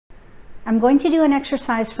I'm going to do an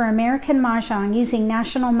exercise for American Mah Jongg using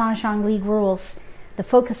National Mah Jongg League rules. The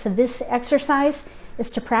focus of this exercise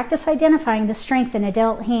is to practice identifying the strength in a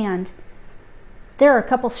dealt hand. There are a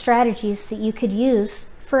couple strategies that you could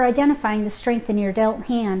use for identifying the strength in your dealt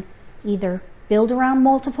hand. Either build around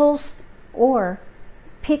multiples or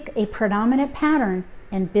pick a predominant pattern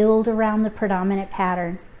and build around the predominant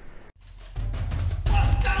pattern.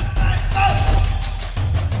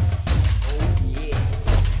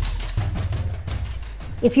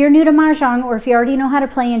 If you're new to Mah Jongg, or if you already know how to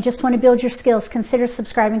play and just want to build your skills, consider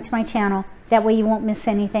subscribing to my channel. That way you won't miss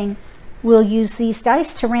anything. We'll use these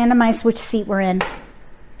dice to randomize which seat we're in.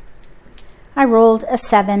 I rolled a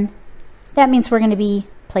 7. That means we're going to be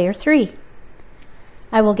player 3.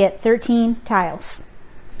 I will get 13 tiles.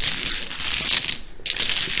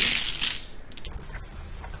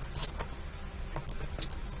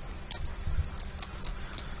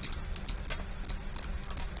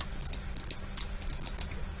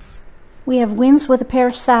 We have winds with a pair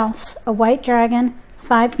of souths, a white dragon,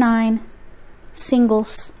 5-9,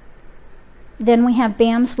 singles. Then we have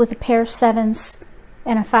bams with a pair of 7s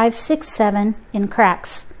and a 5-6-7 in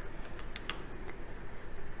cracks.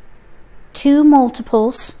 2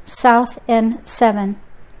 multiples, south and 7.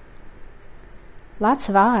 Lots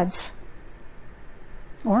of odds.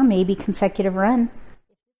 Or maybe consecutive run.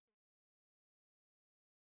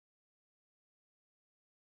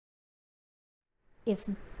 If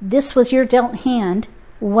this was your dealt hand,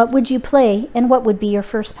 what would you play and what would be your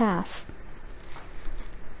first pass?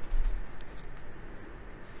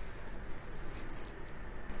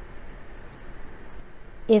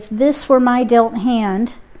 If this were my dealt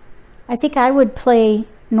hand, I think I would play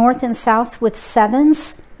north and south with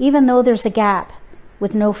 7s, even though there's a gap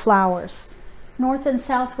with no flowers. North and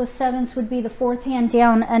south with 7s would be the 4th hand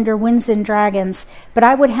down under winds and dragons, but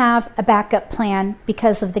I would have a backup plan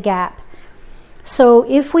because of the gap. So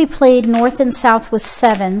if we played north and south with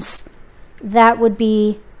 7s, that would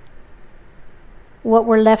be what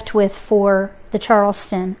we're left with for the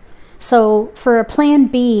Charleston. So for a plan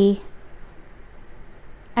B,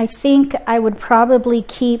 I think I would probably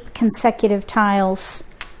keep consecutive tiles,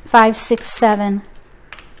 5, 6, 7.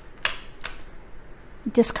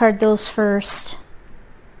 Discard those first.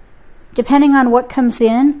 Depending on what comes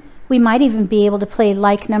in, we might even be able to play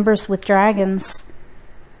like numbers with dragons.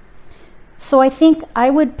 So I think I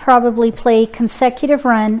would probably play consecutive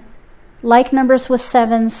run, like numbers with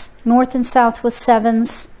 7s, north and south with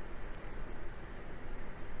 7s.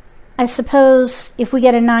 I suppose if we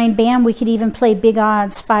get a 9 bam, we could even play big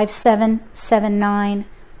odds, 5-7, 7-9.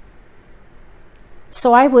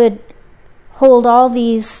 So I would hold all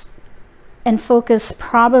these and focus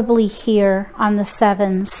probably here on the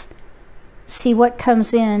 7s. See what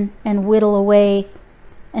comes in and whittle away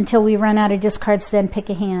until we run out of discards, then pick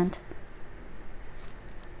a hand.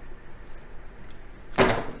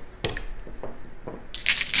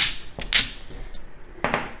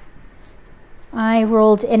 I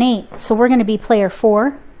rolled an 8, so we're going to be player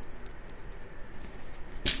 4.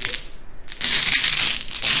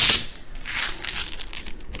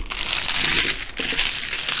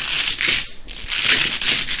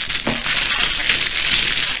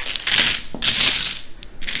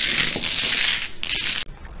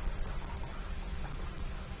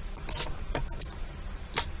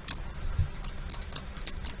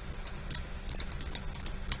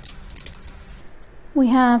 We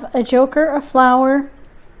have a joker, a flower,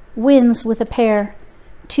 winds with a pair,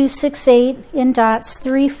 2, 6, 8 in dots,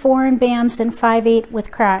 3, 4 in bams, and 5, 8 with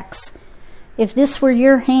cracks. If this were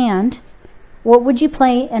your hand, what would you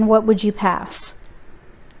play and what would you pass?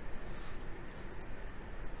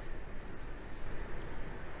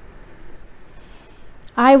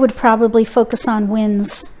 I would probably focus on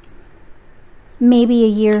winds, maybe a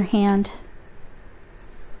year hand.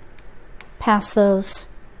 Pass those.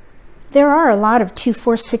 There are a lot of 2,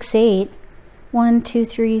 4, 6, 8. 1, 2,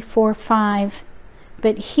 3, 4, 5.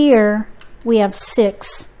 But here we have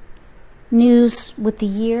 6. News with the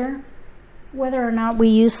year. Whether or not we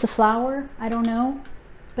use the flower, I don't know.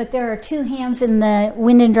 But there are 2 hands in the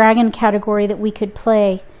wind and dragon category that we could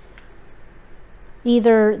play.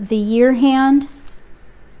 Either the year hand,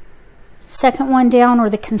 second one down, or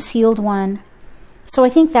the concealed one. So I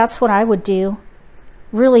think that's what I would do.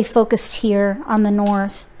 Really focused here on the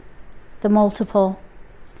north. The multiple.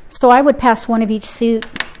 So I would pass one of each suit.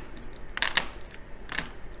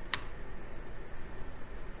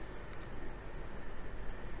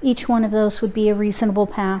 Each one of those would be a reasonable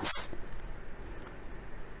pass.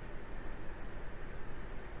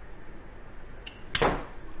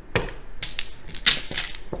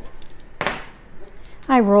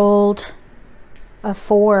 I rolled a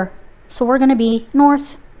 4. So we're going to be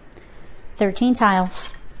north, 13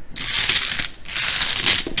 tiles.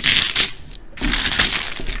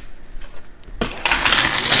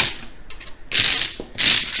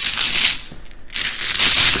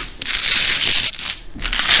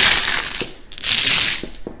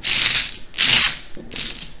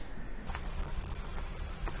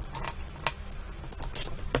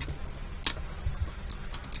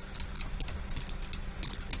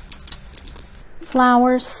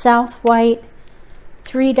 Flowers, south white,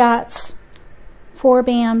 3 dots, 4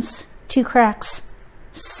 bams, 2 cracks,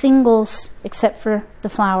 singles except for the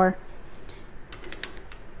flower.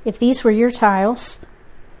 If these were your tiles,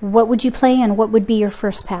 what would you play and what would be your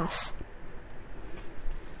first pass?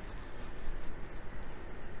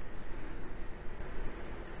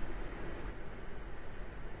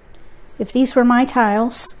 If these were my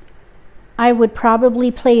tiles, I would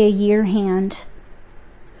probably play a year hand.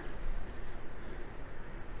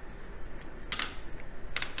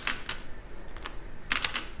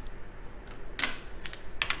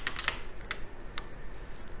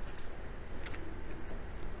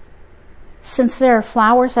 Since there are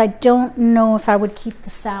flowers, I don't know if I would keep the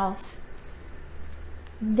south.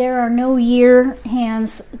 There are no year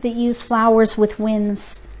hands that use flowers with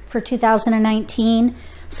winds for 2019,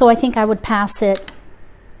 so I think I would pass it.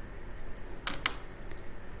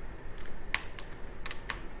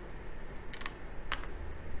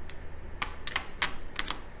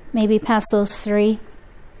 Maybe pass those 3.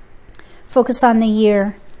 Focus on the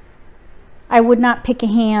year. I would not pick a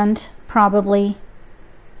hand, probably.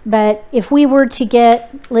 But if we were to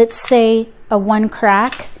get, let's say, a 1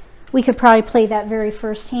 crack, we could probably play that very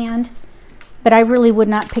first hand. But I really would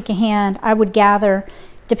not pick a hand. I would gather.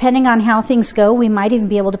 Depending on how things go, we might even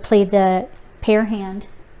be able to play the pair hand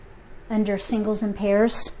under singles and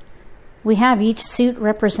pairs. We have each suit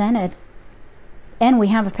represented. And we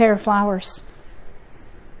have a pair of flowers.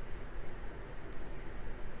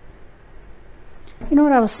 You know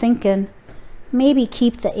what I was thinking? Maybe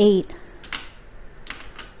keep the 8.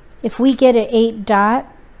 If we get an 8 dot,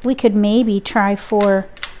 we could maybe try for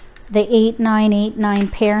the 8-9,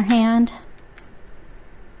 8-9 pair hand.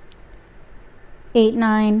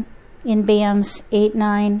 8-9 in bams,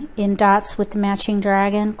 8-9 in dots with the matching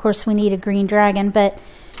dragon. Of course, we need a green dragon, but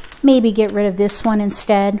maybe get rid of this one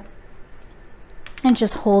instead. And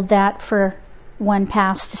just hold that for 1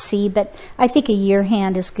 pass to see. But I think a year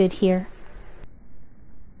hand is good here.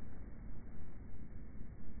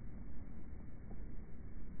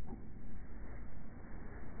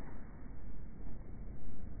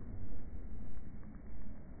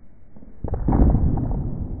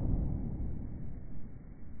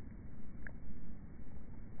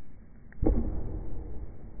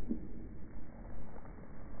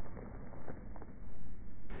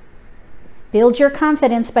 Build your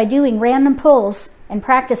confidence by doing random pulls and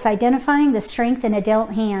practice identifying the strength in a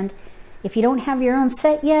dealt hand. If you don't have your own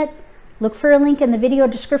set yet, look for a link in the video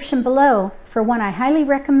description below for one I highly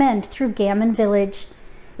recommend through Gammon Village.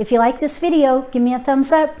 If you like this video, give me a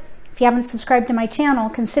thumbs up. If you haven't subscribed to my channel,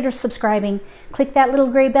 consider subscribing. Click that little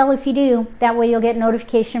gray bell if you do. That way you'll get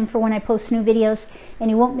notification for when I post new videos and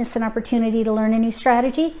you won't miss an opportunity to learn a new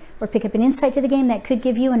strategy or pick up an insight to the game that could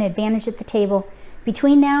give you an advantage at the table.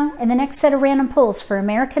 Between now and the next set of random pulls for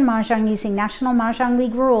American Mah Jongg using National Mah Jongg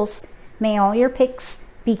League rules, may all your picks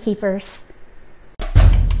be keepers.